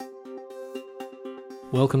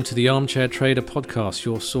Welcome to the Armchair Trader podcast,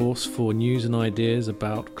 your source for news and ideas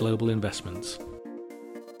about global investments.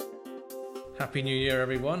 Happy New Year,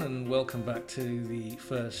 everyone, and welcome back to the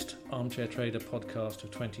first Armchair Trader podcast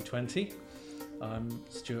of 2020. I'm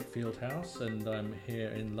Stuart Fieldhouse, and I'm here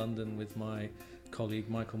in London with my colleague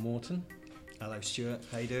Michael Morton. Hello, Stuart.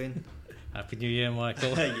 How you doing? Happy New Year, Michael.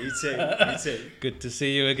 You too. You too. Good to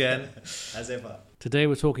see you again. As ever. Today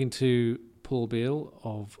we're talking to Paul Beale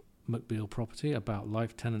of MacBeale Property about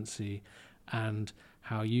life tenancy and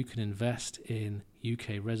how you can invest in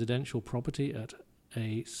UK residential property at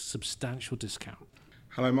a substantial discount.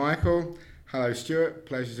 Hello, Michael. Hello, Stuart.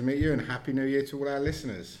 Pleasure to meet you, and Happy New Year to all our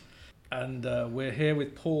listeners. And we're here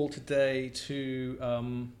with Paul today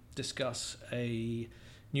to discuss a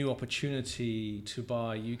new opportunity to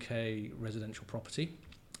buy UK residential property,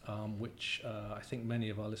 which I think many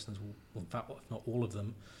of our listeners will, in fact, if not all of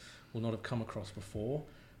them, will not have come across before.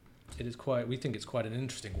 We think it's quite an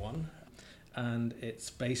interesting one, and it's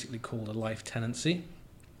basically called a life tenancy.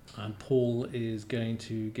 And Paul is going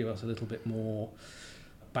to give us a little bit more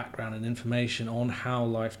background and information on how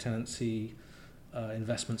life tenancy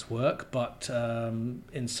investments work. But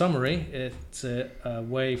in summary, it's a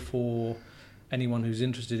way for anyone who's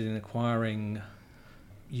interested in acquiring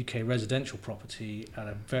UK residential property at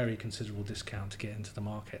a very considerable discount to get into the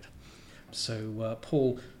market. So,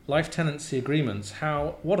 Paul, life tenancy agreements,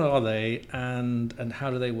 what are they and how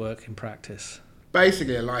do they work in practice?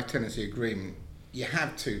 Basically, a life tenancy agreement, you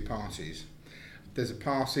have two parties. There's a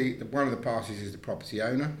party, one of the parties is the property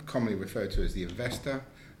owner, commonly referred to as the investor,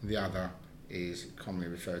 and the other is commonly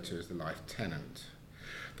referred to as the life tenant.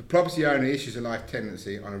 The property owner issues a life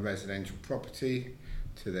tenancy on a residential property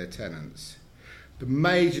to their tenants. The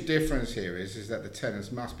major difference here is that the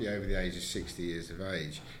tenants must be over the age of 60 years of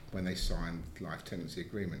age when they sign the life tenancy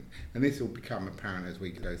agreement. And this will become apparent as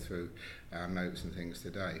we go through our notes and things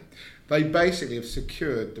today. They basically have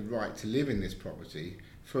secured the right to live in this property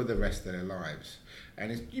for the rest of their lives.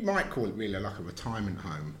 And you might call it really like a retirement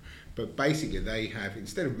home, but basically they have,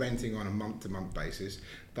 instead of renting on a month-to-month basis,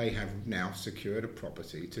 they have now secured a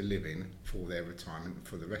property to live in for their retirement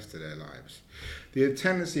for the rest of their lives. The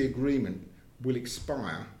tenancy agreement will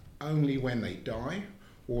expire only when they die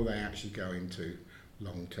or they actually go into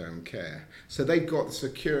long-term care. So they've got the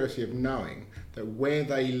security of knowing that where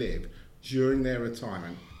they live during their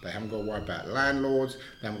retirement, they haven't got to worry about landlords,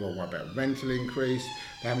 they haven't got to worry about rental increase,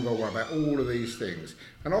 they haven't got to worry about all of these things.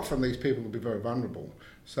 And often these people will be very vulnerable.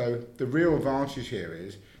 So the real advantage here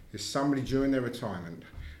is somebody during their retirement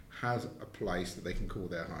has a place that they can call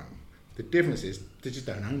their home. The difference is they just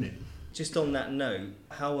don't own it. Just on that note,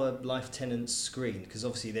 how are life tenants screened? Because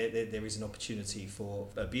obviously there is an opportunity for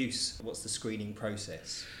abuse. What's the screening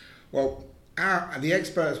process? Well, the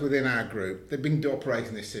experts within our group, they've been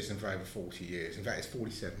operating this system for over 40 years. In fact, it's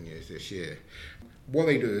 47 years this year. What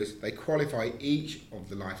they do is they qualify each of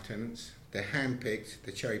the life tenants. They're hand-picked,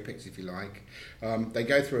 they're cherry-picked if you like. They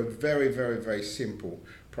go through a very, very, very simple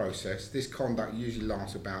process. This conduct usually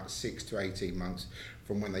lasts about 6 to 18 months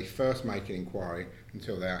from when they first make an inquiry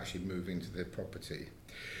until they actually move into their property.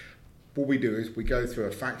 What we do is we go through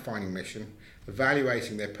a fact-finding mission,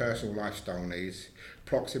 evaluating their personal lifestyle needs,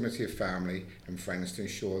 proximity of family and friends to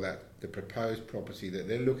ensure that the proposed property that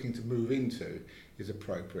they're looking to move into is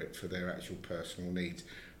appropriate for their actual personal needs.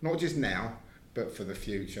 Not just now, but for the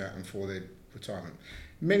future and for their retirement.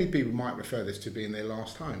 Many people might refer this to being their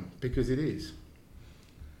last home, because it is.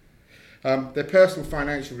 Their personal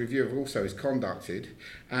financial review also is conducted,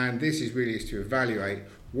 and this is to evaluate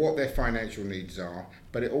what their financial needs are,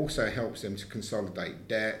 but it also helps them to consolidate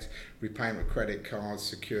debt, repayment of credit cards,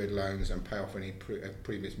 secured loans, and pay off any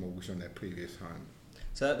previous mortgage on their previous home.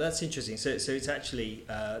 So that's interesting. So it's actually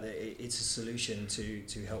it's a solution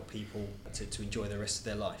to help people to enjoy the rest of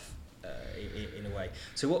their life in a way.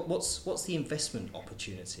 So what's the investment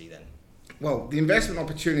opportunity then? Well, the investment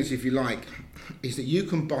opportunity, if you like, is that you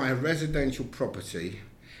can buy a residential property,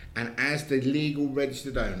 and as the legal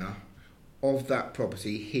registered owner of that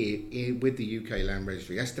property here with the UK Land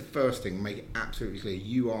Registry, that's the first thing, make it absolutely clear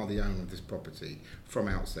you are the owner of this property from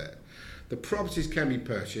outset. The properties can be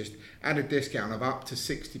purchased at a discount of up to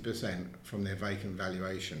 60% from their vacant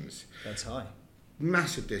valuations. That's high.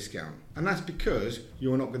 Massive discount, and that's because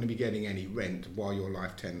you're not going to be getting any rent while your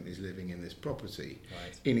life tenant is living in this property.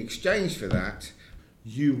 Right. In exchange for that,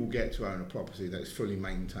 you will get to own a property that's fully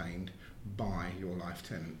maintained by your life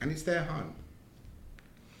tenant, and it's their home.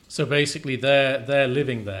 So basically they're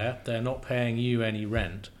living there, they're not paying you any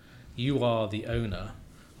rent, you are the owner,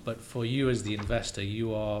 but for you as the investor,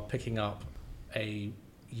 you are picking up a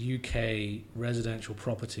UK residential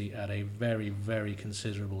property at a very, very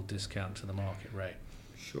considerable discount to the market rate.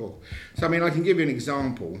 Sure. So, I mean, I can give you an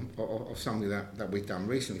example of something that we've done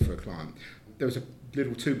recently for a client. There was a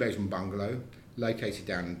little 2-bedroom bungalow located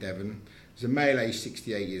down in Devon. There's a male aged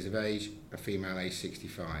 68 years of age, a female aged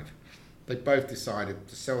 65. They both decided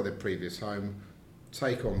to sell their previous home,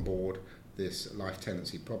 take on board this life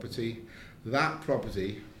tenancy property. That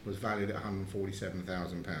property was valued at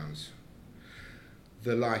 £147,000.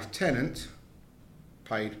 The life tenant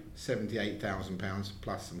paid £78,000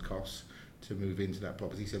 plus some costs to move into that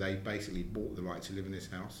property, so they basically bought the right to live in this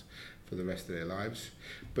house for the rest of their lives.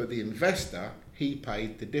 But the investor, he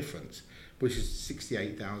paid the difference, which is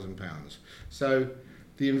 £68,000. So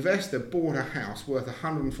the investor bought a house worth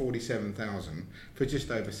 £147,000 for just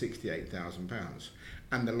over £68,000,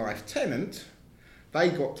 and the life tenant, they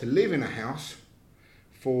got to live in a house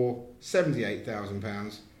for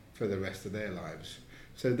 £78,000 for the rest of their lives.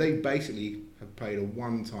 So they basically have paid a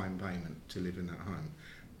one-time payment to live in that home.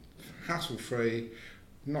 Hassle-free,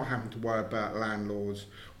 not having to worry about landlords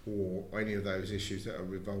or any of those issues that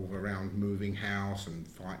revolve around moving house and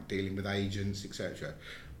dealing with agents, etc.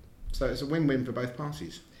 So it's a win-win for both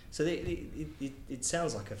parties. So it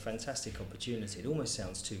sounds like a fantastic opportunity. It almost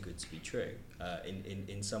sounds too good to be true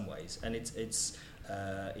in some ways, and it's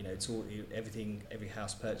all everything. Every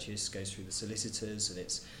house purchase goes through the solicitors, and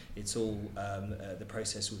it's all the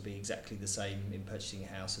process would be exactly the same in purchasing a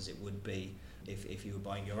house as it would be if you were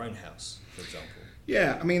buying your own house, for example.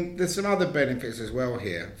 Yeah, I mean, there's some other benefits as well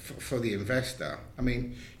here for the investor. I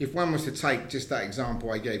mean, if one was to take just that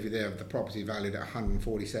example I gave you there of the property valued at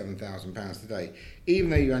 £147,000 today,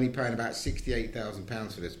 even though you're only paying about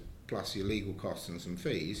 £68,000 for this, plus your legal costs and some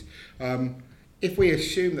fees, if we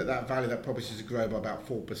assume that value of that property is to grow by about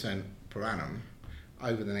 4% per annum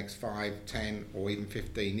over the next 5, 10 or even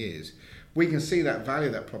 15 years, we can see that value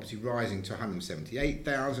of that property rising to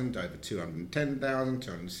 £178,000, over £210,000,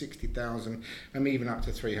 £260,000, and even up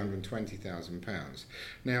to £320,000.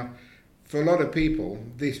 Now, for a lot of people,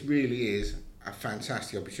 this really is a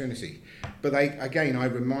fantastic opportunity. But I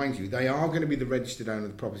remind you, they are going to be the registered owner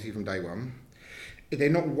of the property from day one. They're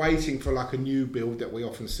not waiting for like a new build that we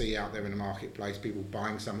often see out there in the marketplace, people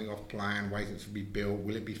buying something off plan, waiting to be built.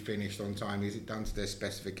 Will it be finished on time? Is it done to their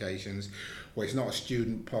specifications? Or it's not a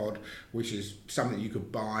student pod, which is something you could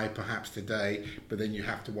buy perhaps today, but then you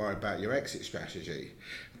have to worry about your exit strategy.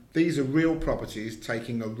 These are real properties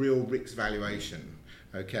taking a real risk valuation.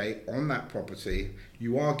 Okay, on that property,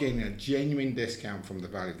 you are getting a genuine discount from the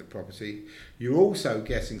value of the property. You're also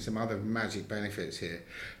getting some other magic benefits here.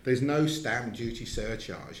 There's no stamp duty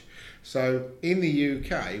surcharge. So in the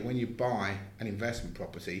UK, when you buy an investment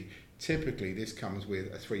property, typically this comes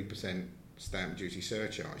with a 3% stamp duty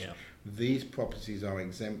surcharge. Yeah. These properties are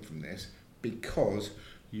exempt from this because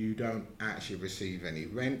you don't actually receive any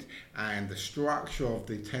rent, and the structure of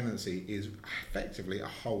the tenancy is effectively a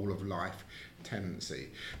whole of life tenancy.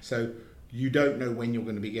 So you don't know when you're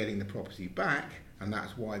going to be getting the property back, and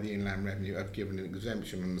that's why the Inland Revenue have given an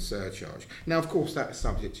exemption on the surcharge. Now, of course, that's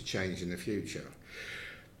subject to change in the future.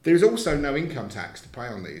 There is also no income tax to pay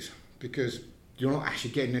on these because you're not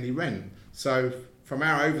actually getting any rent. So from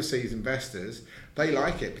our overseas investors, they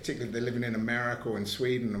like it, particularly if they're living in America or in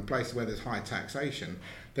Sweden and places where there's high taxation.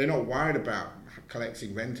 They're not worried about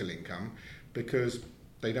collecting rental income because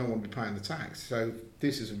they don't want to be paying the tax. So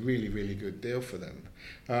this is a really, really good deal for them.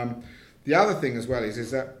 The other thing as well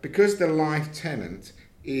is that because the life tenant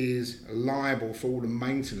is liable for all the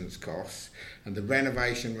maintenance costs and the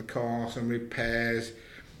renovation costs and repairs,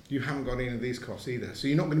 you haven't got any of these costs either. So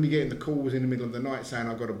you're not going to be getting the calls in the middle of the night saying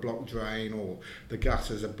I've got a blocked drain, or the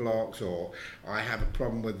gutters are blocked, or I have a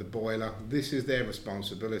problem with the boiler. This is their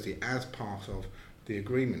responsibility as part of the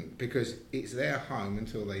agreement because it's their home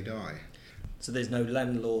until they die. So there's no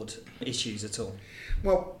landlord issues at all?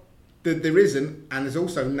 Well, there isn't, and there's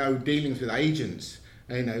also no dealings with agents,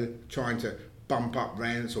 trying to bump up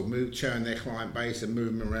rents or churn their client base and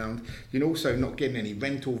move them around. You're also not getting any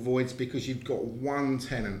rental voids because you've got one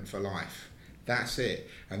tenant for life. That's it.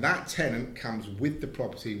 And that tenant comes with the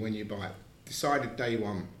property when you buy it. Decided day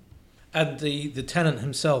one. And the tenant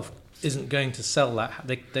himself isn't going to sell that.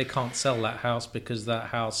 They can't sell that house because that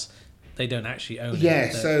house, they don't actually own it.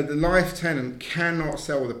 Yeah, so the life tenant cannot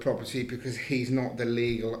sell the property because he's not the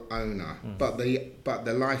legal owner. But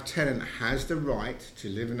the life tenant has the right to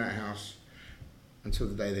live in that house until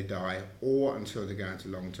the day they die or until they go into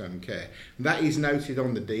long-term care. That is noted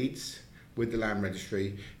on the deeds with the land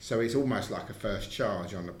registry, so it's almost like a first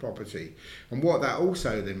charge on the property. And what that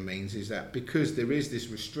also then means is that because there is this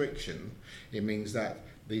restriction, it means that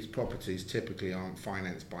these properties typically aren't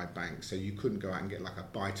financed by banks, so you couldn't go out and get like a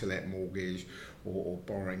buy-to-let mortgage or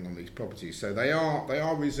borrowing on these properties. So they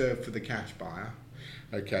are reserved for the cash buyer.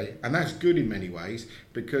 Okay, and that's good in many ways,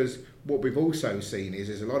 because what we've also seen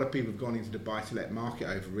is a lot of people have gone into the buy-to-let market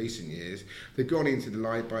over recent years. They've gone into the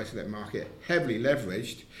buy-to-let market heavily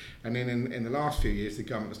leveraged, and then in the last few years the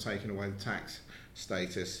government has taken away the tax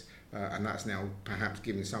status, and that's now perhaps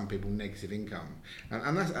giving some people negative income,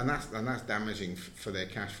 and that's damaging for their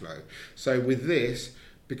cash flow. So with this,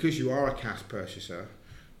 because you are a cash purchaser,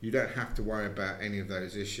 you don't have to worry about any of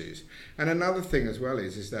those issues. And another thing as well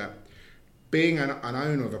is that being an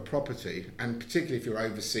owner of a property, and particularly if you're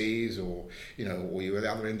overseas or you're at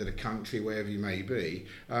the other end of the country, wherever you may be,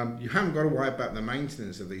 you haven't got to worry about the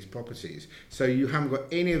maintenance of these properties. So you haven't got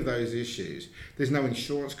any of those issues. There's no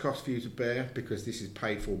insurance cost for you to bear because this is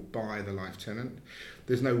paid for by the life tenant.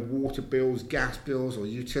 There's no water bills, gas bills or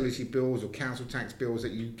utility bills or council tax bills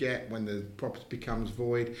that you get when the property becomes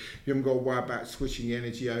void. You haven't got to worry about switching the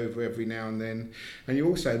energy over every now and then. And you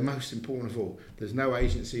also, most important of all, there's no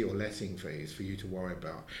agency or letting fees for you to worry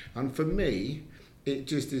about. And for me, it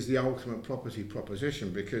just is the ultimate property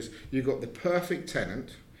proposition, because you've got the perfect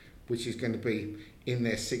tenant, which is going to be in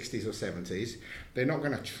their 60s or 70s. They're not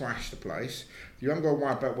going to trash the place. You haven't got to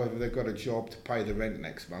worry about whether they've got a job to pay the rent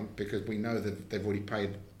next month, because we know that they've already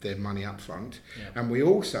paid their money up front. Yeah. And we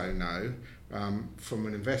also know, from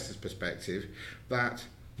an investor's perspective, that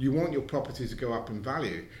you want your property to go up in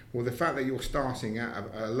value. Well, the fact that you're starting at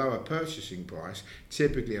a lower purchasing price,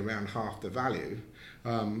 typically around half the value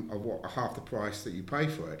of half the price that you pay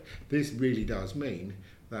for it, this really does mean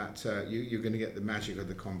that you're going to get the magic of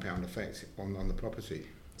the compound effect on the property.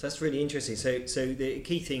 So that's really interesting. So the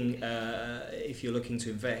key thing, if you're looking to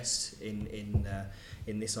invest in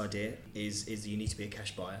this idea, is you need to be a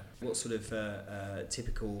cash buyer. What sort of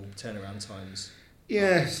typical turnaround times?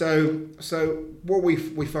 Yeah, so what we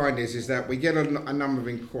find is that we get a number of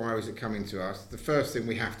inquiries that come into us. The first thing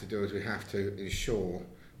we have to do is we have to ensure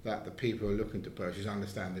that the people who are looking to purchase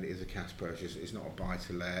understand that it is a cash purchase. It's not a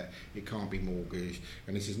buy-to-let, it can't be mortgaged,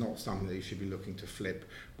 and this is not something that you should be looking to flip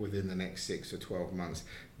within the next 6 to 12 months.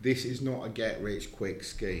 This is not a get-rich-quick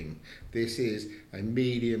scheme. This is a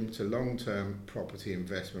medium to long-term property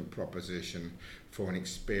investment proposition for an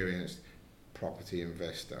experienced property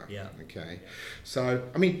investor. Yeah. Okay. So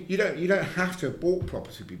I mean, you don't have to have bought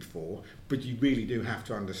property before, but you really do have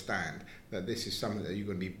to understand that this is something that you're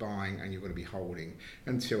going to be buying and you're going to be holding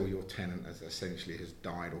until your tenant has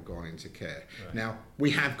died or gone into care. Right. Now,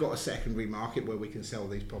 we have got a secondary market where we can sell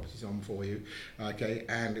these properties on for you, okay,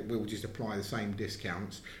 and we'll just apply the same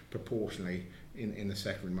discounts proportionally in the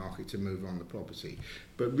secondary market to move on the property.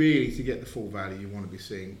 But really, to get the full value, you want to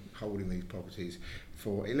be holding these properties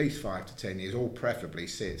for at least 5 to 10 years, or preferably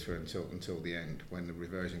see it through until the end when the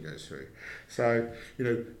reversion goes through. So,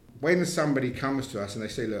 when somebody comes to us and they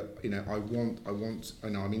say, look, I want,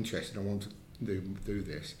 I'm interested, I want to do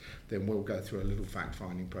this, then we'll go through a little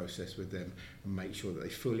fact-finding process with them and make sure that they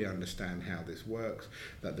fully understand how this works,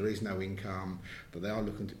 that there is no income, that they are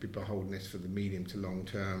looking to be beholden this for the medium to long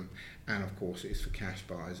term, and of course it's for cash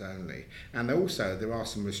buyers only. And also there are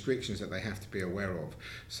some restrictions that they have to be aware of.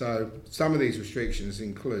 So some of these restrictions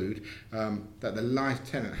include that the life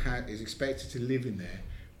tenant is expected to live in there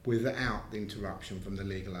without the interruption from the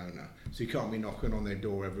legal owner. So you can't be knocking on their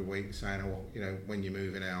door every week saying, when you're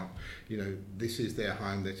moving out, this is their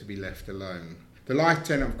home, they're to be left alone. The life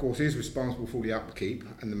tenant, of course, is responsible for the upkeep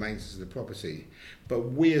and the maintenance of the property.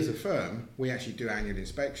 But we as a firm, we actually do annual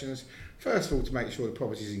inspections. First of all, to make sure the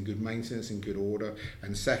property is in good maintenance, in good order,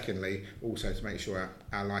 and secondly, also to make sure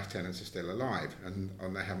our life tenants are still alive and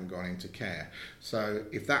they haven't gone into care. So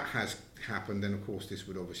if that has happened, then of course this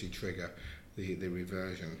would obviously trigger the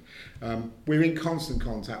reversion. We're in constant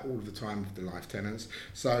contact all of the time with the life tenants,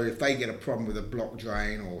 so if they get a problem with a block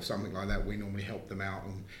drain or something like that, we normally help them out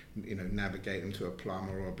and navigate them to a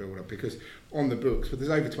plumber or a builder, because on the books, but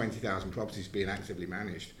there's over 20,000 properties being actively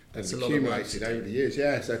managed. That's accumulated over the years.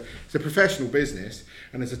 Yeah, so it's a professional business,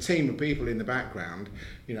 and there's a team of people in the background,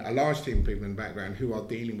 a large team of people in the background who are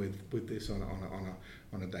dealing with this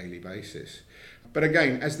on a daily basis. But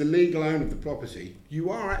again, as the legal owner of the property,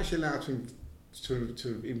 you are actually allowed to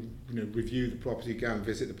review the property, go and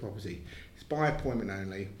visit the property. It's by appointment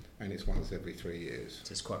only, and it's once every 3 years.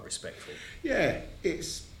 So it's quite respectful. Yeah,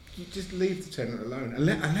 you just leave the tenant alone and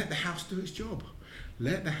let the house do its job.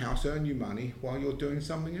 Let the house earn you money while you're doing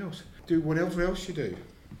something else. Do whatever else you do.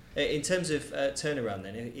 In terms of turnaround,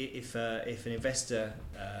 then, if an investor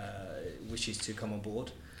wishes to come on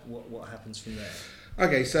board, what happens from there?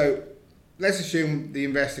 Okay, so let's assume the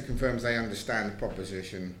investor confirms they understand the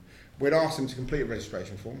proposition. We'd ask them to complete a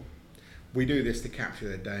registration form. We do this to capture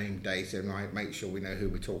the data and make sure we know who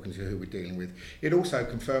we're talking to, who we're dealing with. It also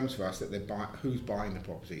confirms for us that who's buying the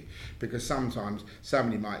property, because sometimes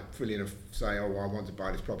somebody might fill in and say, oh, well, I want to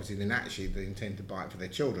buy this property, and then actually they intend to buy it for their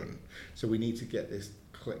children. So we need to get this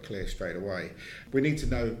clear straight away. We need to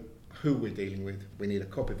know who we're dealing with. We need a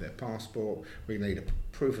copy of their passport, we need a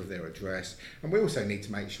proof of their address, and we also need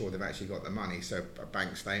to make sure they've actually got the money, so a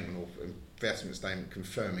bank statement or investment statement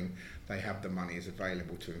confirming they have the money is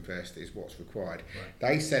available to invest is what's required. Right.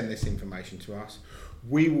 They send this information to us.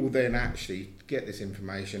 We will then actually get this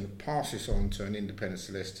information, pass this on to an independent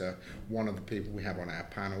solicitor, one of the people we have on our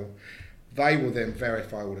panel. They will then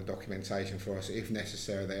verify all the documentation for us. If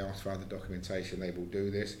necessary, they ask for other documentation, they will do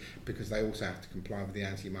this, because they also have to comply with the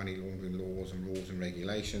anti-money laundering laws and rules and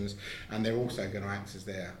regulations, and they're also going to act as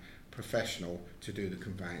their professional to do the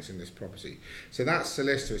conveyance in this property. So that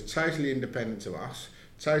solicitor is totally independent to us,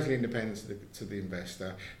 totally independent to the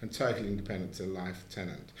investor, and totally independent to the life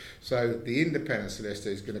tenant. So the independent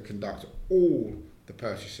solicitor is going to conduct all the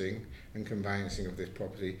purchasing and conveyancing of this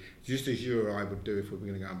property, just as you or I would do if we were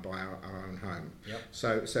going to go and buy our own home. Yep.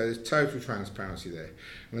 So there's total transparency there.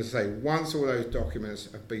 And as I say, once all those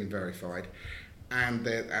documents have been verified and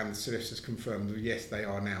the solicitors confirmed that yes, they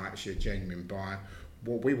are now actually a genuine buyer,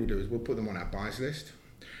 what we will do is we'll put them on our buyers list.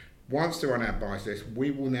 Once they're on our buyers list,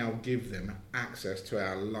 we will now give them access to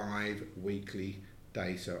our live weekly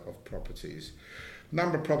data of properties.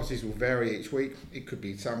 Number of properties will vary each week. It could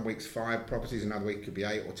be some weeks 5 properties, another week could be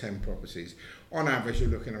 8 or 10 properties. On average, you're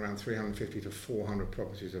looking around 350 to 400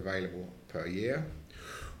 properties available per year.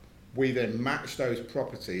 We then match those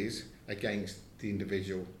properties against the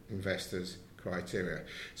individual investor's criteria.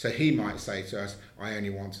 So he might say to us, I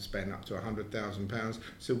only want to spend up to £100,000,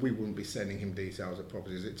 so we wouldn't be sending him details of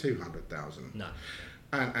properties at 200,000. No.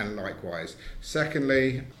 And likewise.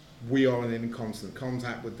 Secondly, we are in constant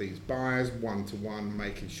contact with these buyers, one-to-one,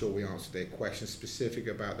 making sure we answer their questions specific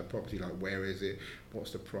about the property, like where is it,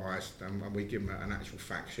 what's the price, and we give them an actual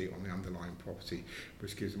fact sheet on the underlying property,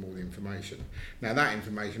 which gives them all the information. Now that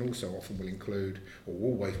information also often will include, or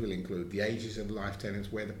always will include, the ages of the life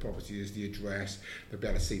tenants, where the property is, the address. They'll be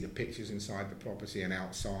able to see the pictures inside the property and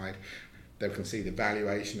outside. They can see the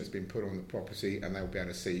valuation that's been put on the property, and they'll be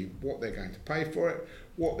able to see what they're going to pay for it,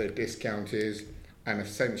 what their discount is, and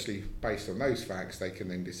essentially, based on those facts, they can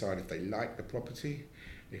then decide if they like the property.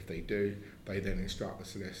 If they do, they then instruct the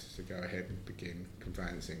solicitors to go ahead and begin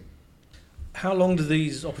conveyancing. How long do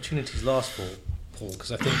these opportunities last for, Paul?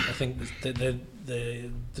 Because I think the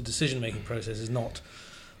decision-making process is not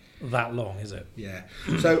that long, is it? Yeah.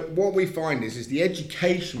 So what we find is the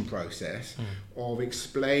education process of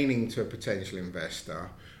explaining to a potential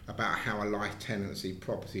investor about how a life tenancy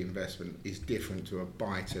property investment is different to a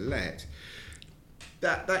buy-to-let.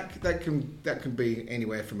 That can be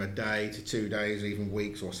anywhere from a day to 2 days, even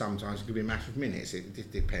weeks, or sometimes it could be a matter of minutes. It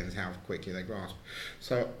just depends how quickly they grasp.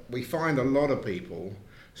 So we find a lot of people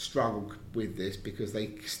struggle with this because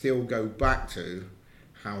they still go back to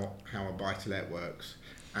how a buy-to-let works,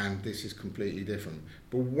 and this is completely different.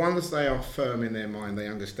 But once they are firm in their mind, they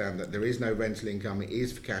understand that there is no rental income, it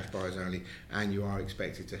is for cash buyers only, and you are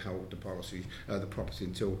expected to hold the property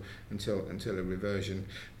until a reversion.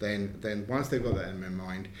 Then once they've got that in their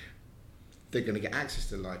mind, they're going to get access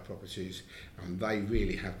to live properties, and they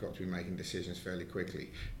really have got to be making decisions fairly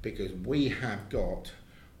quickly, because we have got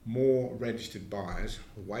more registered buyers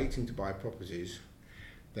waiting to buy properties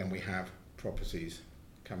than we have properties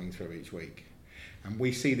coming through each week. And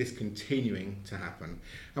we see this continuing to happen.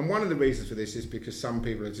 And one of the reasons for this is because some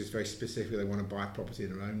people are just very specific. They want to buy a property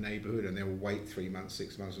in their own neighbourhood and they will wait 3 months,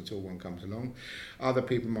 6 months until one comes along. Other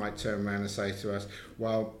people might turn around and say to us,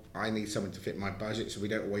 well, I need something to fit my budget, so we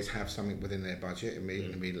don't always have something within their budget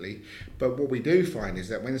immediately. But what we do find is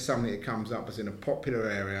that when something that comes up is in a popular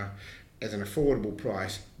area, as an affordable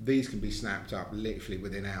price, these can be snapped up literally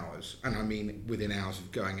within hours. And I mean within hours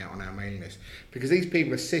of going out on our mailing list. Because these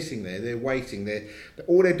people are sitting there, they're waiting,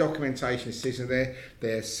 all their documentation is sitting there,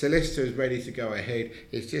 their solicitor is ready to go ahead.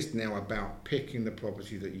 It's just now about picking the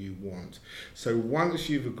property that you want. So once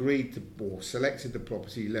you've agreed to or selected the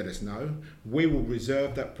property, let us know. We will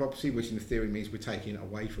reserve that property, which in theory means we're taking it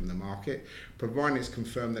away from the market. Providing it's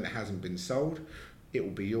confirmed that it hasn't been sold, it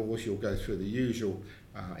will be yours. You'll go through the usual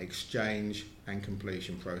exchange and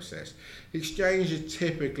completion process. Exchange is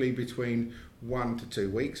typically between 1 to 2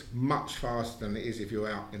 weeks, much faster than it is if you're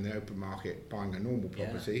out in the open market buying a normal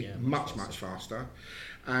property, much faster.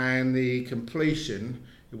 And the completion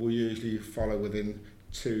will usually follow within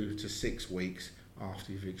 2 to 6 weeks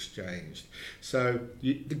after you've exchanged. So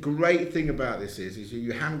the great thing about this is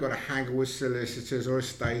you haven't got to haggle with solicitors or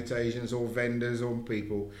estate agents or vendors or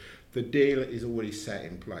people. The deal is already set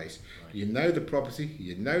in place. Right. You know the property,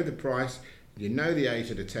 you know the price, you know the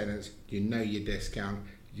age of the tenants, you know your discount,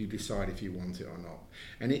 you decide if you want it or not.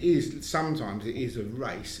 And sometimes it is a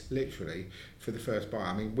race, literally, for the first buyer.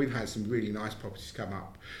 I mean, we've had some really nice properties come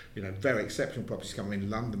up, very exceptional properties come in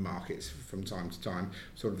London markets from time to time,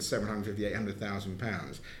 sort of the 750,000, 800,000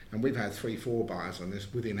 pounds. And we've had 3-4 buyers on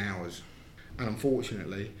this within hours. And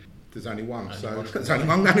unfortunately, there's only one,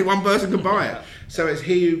 only one person can buy it. So it's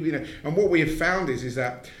here, and what we have found is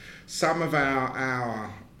that some of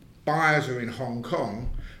our buyers are in Hong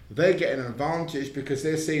Kong. They're getting an advantage because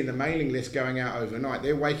they're seeing the mailing list going out overnight.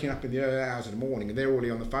 They're waking up in the early hours of the morning and they're already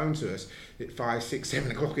on the phone to us at 5, 6,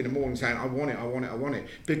 7 o'clock in the morning saying, I want it,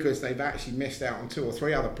 because they've actually missed out on 2 or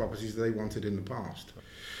 3 other properties that they wanted in the past.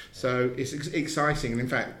 So it's exciting, and in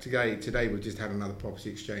fact today we've just had another property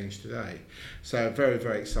exchange today. So a very,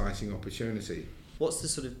 very exciting opportunity. What's the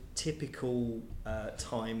sort of typical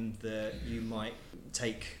time that you might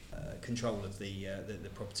take control of the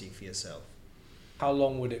property for yourself? How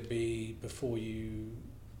long would it be before you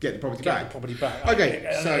get the property back?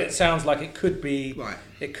 Okay, so it sounds like it could be right.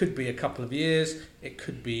 It could be a couple of years. It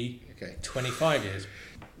could be 25 years.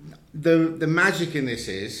 The magic in this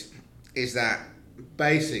is that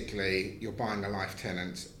basically you're buying a life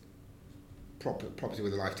tenant property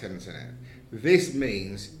with a life tenant in it. This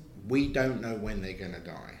means we don't know when they're going to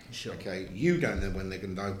die. Sure. Okay, you don't know when they're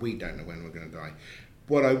going to die. We don't know when we're going to die.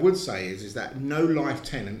 What I would say is that no life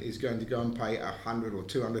tenant is going to go and pay £100,000 or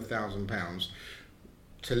 £200,000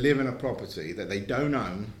 to live in a property that they don't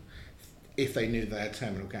own if they knew they had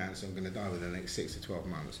terminal cancer and going to die within the next 6 to 12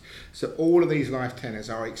 months. So all of these life tenants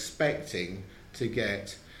are expecting to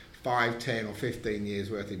get 5, 10 or 15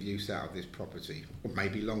 years worth of use out of this property, or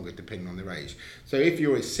maybe longer depending on their age. So if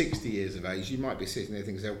you're at 60 years of age, you might be sitting there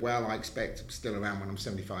thinking, well, I expect to be still around when I'm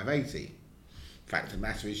 75, 80. Fact of the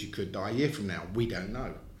matter is you could die a year from now. We don't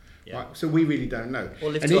know. Yeah. Right? So we really don't know. Or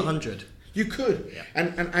live to 100. You could. Yeah.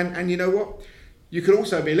 And you know what? You could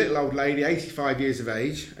also be a little old lady, 85 years of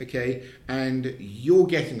age, okay, and you're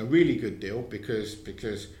getting a really good deal because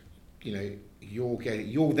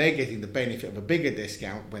they're getting the benefit of a bigger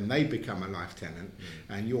discount when they become a life tenant,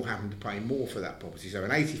 and you're having to pay more for that property. So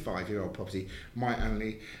an 85-year-old property might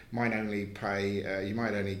only pay you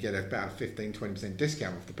might only get about a 15-20%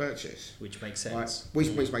 discount off the purchase, which makes sense. Right?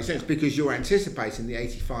 Which makes sense because you're anticipating the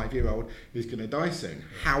 85-year-old is going to die soon.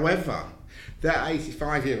 However, that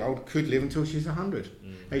 85-year-old could live until she's 100,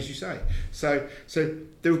 as you say. So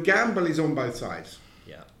the gamble is on both sides.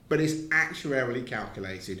 Yeah. But it's actuarially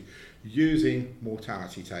calculated using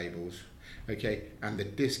mortality tables, okay, and the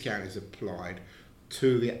discount is applied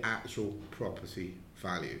to the actual property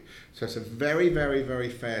value. So it's a very, very, very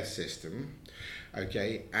fair system,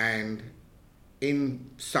 okay, and in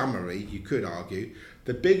summary, you could argue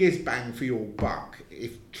the biggest bang for your buck,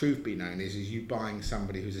 if truth be known, is you buying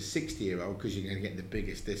somebody who's a 60-year-old because you're going to get the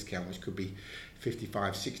biggest discount, which could be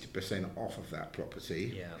 55-60% off of that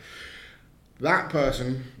property. Yeah. That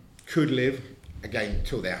person could live again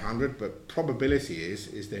till they're 100, but probability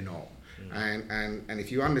is they're not. And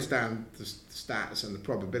if you understand the stats and the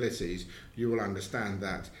probabilities, you will understand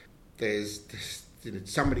that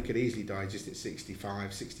somebody could easily die just at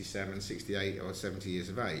 65, 67, 68 or 70 years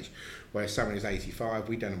of age, whereas someone who's 85,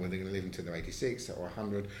 we don't know whether they're going to live until they're 86 or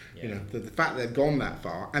 100. Yeah. The fact that they've gone that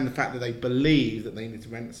far, and the fact that they believe that they need to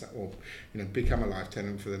rent or become a life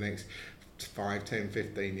tenant for the next 5, 10,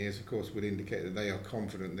 15 years, of course, would indicate that they are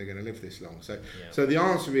confident they're going to live this long. So the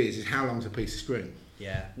answer is how long's a piece of string?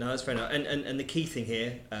 Yeah, no, that's fair enough. And the key thing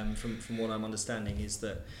here, from what I'm understanding, is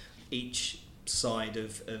that each side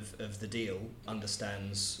of the deal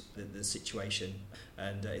understands the situation,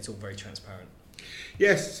 and it's all very transparent.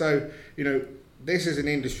 Yes, so this is an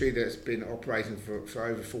industry that's been operating for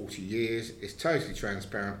over 40 years. It's totally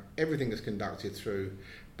transparent. Everything is conducted through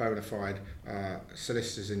bona fide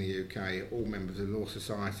solicitors in the UK, all members of the Law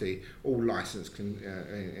Society, all licensed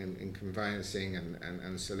in conveyancing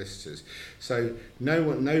and solicitors. So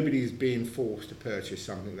nobody is being forced to purchase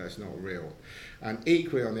something that's not real. And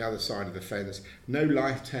equally on the other side of the fence, no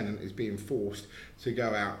life tenant is being forced to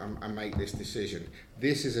go out and make this decision.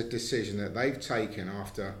 This is a decision that they've taken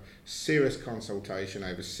after serious consultation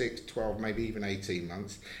over 6, 12, maybe even 18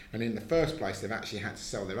 months. And in the first place, they've actually had to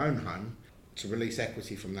sell their own home to release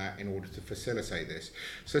equity from that in order to facilitate this.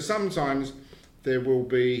 So sometimes there will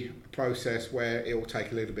be a process where it will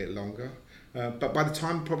take a little bit longer, but by the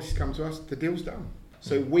time properties come to us, the deal's done.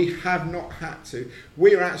 So we have not had to.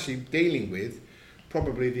 We're actually dealing with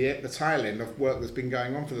probably the tail end of work that's been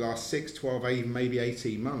going on for the last 6, 12, even maybe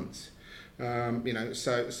 18 months.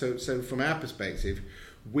 So from our perspective,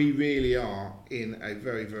 we really are in a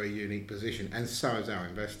very, very unique position, and so is our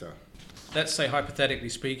investor. Let's say, hypothetically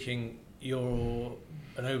speaking, you're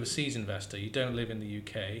an overseas investor. You don't live in the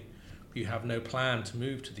UK. You have no plan to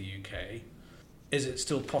move to the UK. Is it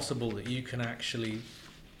still possible that you can actually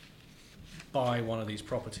buy one of these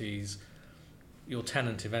properties, your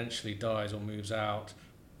tenant eventually dies or moves out,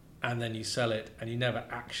 and then you sell it and you never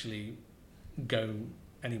actually go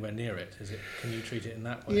anywhere near it? Can you treat it in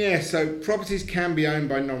that way? Yeah, so properties can be owned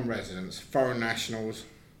by non-residents, foreign nationals,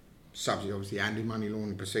 subject obviously anti-money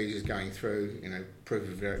laundering procedures going through, proof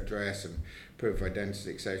of address and proof of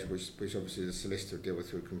identity, etc., which obviously the solicitor will deal with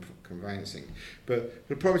through conveyancing. But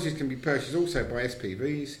the properties can be purchased also by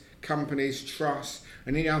SPVs, companies, trusts,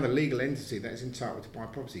 and any other legal entity that is entitled to buy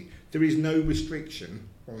property. There is no restriction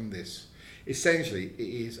on this. Essentially, it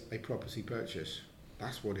is a property purchase.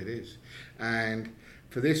 That's what it is. And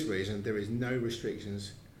for this reason, there is no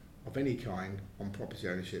restrictions of any kind on property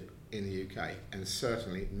ownership in the UK, and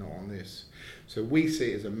certainly not on this. So we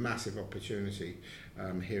see it as a massive opportunity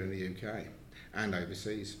here in the UK and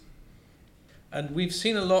overseas. And we've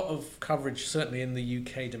seen a lot of coverage, certainly in the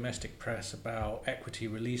UK domestic press, about equity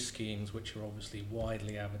release schemes, which are obviously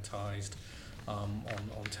widely advertised on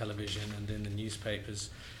television and in the newspapers.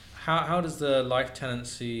 How does the life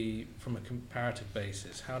tenancy, from a comparative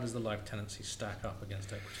basis, how does the life tenancy stack up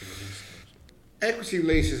against equity release schemes? Equity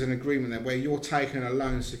release is an agreement where you're taking a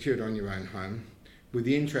loan secured on your own home, with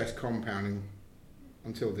the interest compounding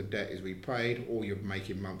until the debt is repaid, or you're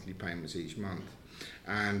making monthly payments each month.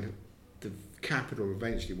 And the capital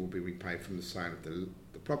eventually will be repaid from the sale of the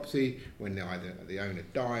property when either the owner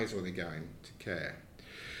dies or they go into care.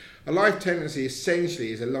 A life tenancy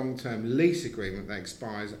essentially is a long-term lease agreement that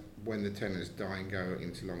expires when the tenants die and go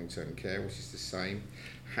into long-term care, which is the same.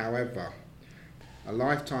 However, a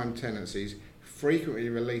lifetime tenancies frequently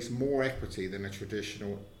release more equity than a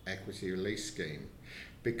traditional equity release scheme,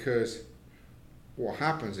 because what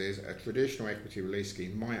happens is a traditional equity release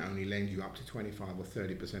scheme might only lend you up to 25 or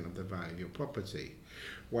 30% of the value of your property,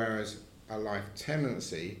 whereas a life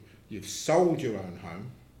tenancy, you've sold your own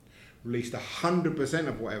home, released 100%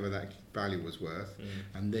 of whatever that value was worth,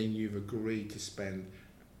 and then you've agreed to spend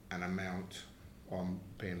an amount on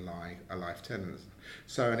being like a life tenant.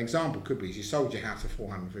 So an example could be you sold your house for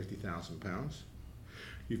 £450,000.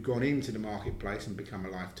 You've gone into the marketplace and become a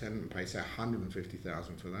life tenant and paid say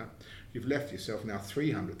 £150,000 for that. You've left yourself now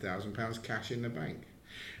 £300,000 cash in the bank.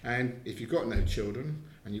 And if you've got no children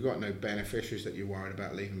and you've got no beneficiaries that you're worried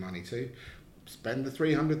about leaving money to, spend the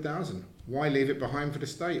 £300,000. Why leave it behind for the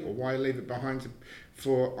state, or why leave it behind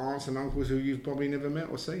for aunts and uncles who you've probably never met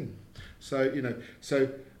or seen? So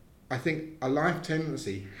I think a life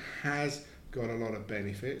tenancy has got a lot of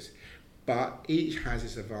benefits, but each has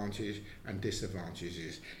its advantages and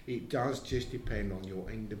disadvantages. It does just depend on your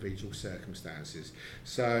individual circumstances.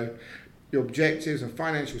 So your objectives and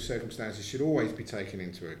financial circumstances should always be taken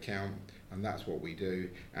into account, and that's what we do.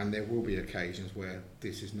 And there will be occasions where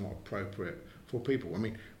this is not appropriate for people. I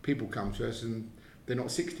mean, people come to us and they're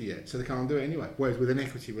not 60 yet, so they can't do it anyway. Whereas with an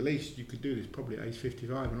equity release, you could do this probably at age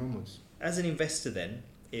 55 and onwards. As an investor then,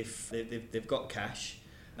 if they've got cash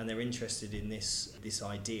and they're interested in this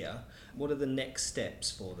idea, what are the next steps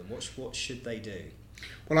for them? What should they do?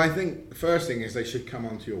 Well, I think the first thing is they should come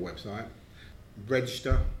onto your website,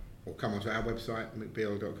 register, or come onto our website,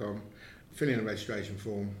 MacBeale.com, fill in a registration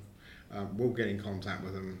form. We'll get in contact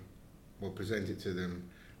with them, we'll present it to them.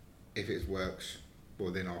 If it works,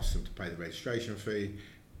 we'll then ask them to pay the registration fee,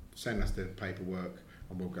 send us the paperwork,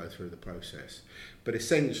 and we'll go through the process. But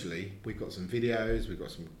essentially, we've got some videos, we've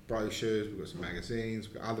got some brochures, we've got some magazines,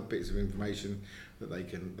 we've got other bits of information that they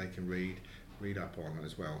can read up on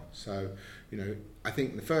as well. So, I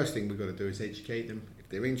think the first thing we've got to do is educate them. If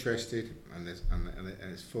they're interested and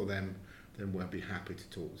it's for them, then we'll be happy to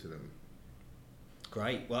talk to them.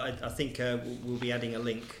 Great. Well, I think we'll be adding a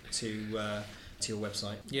link to your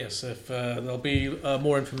website. Yes, if there'll be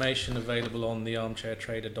more information available on the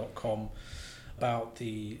armchairtrader.com about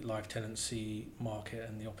the life tenancy market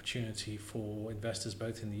and the opportunity for investors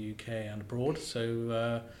both in the UK and abroad.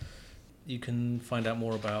 So you can find out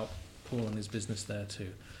more about Paul and his business there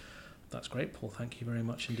too. That's great, Paul. Thank you very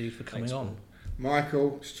much indeed for coming on.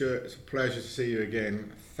 Michael, Stuart, it's a pleasure to see you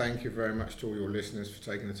again. Thank you very much to all your listeners for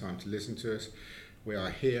taking the time to listen to us. We are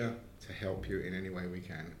here to help you in any way we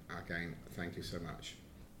can. Again, thank you so much.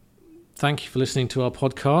 Thank you for listening to our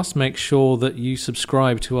podcast. Make sure that you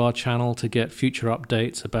subscribe to our channel to get future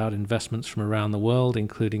updates about investments from around the world,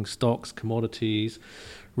 including stocks, commodities,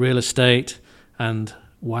 real estate, and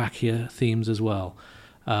wackier themes as well.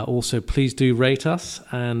 Also, please do rate us,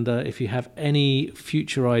 and if you have any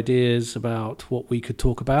future ideas about what we could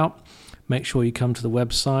talk about, make sure you come to the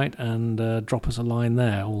website and drop us a line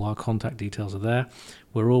there. All our contact details are there.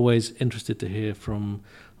 We're always interested to hear from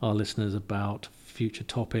our listeners about future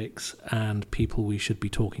topics and people we should be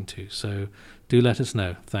talking to. So do let us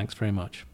know. Thanks very much.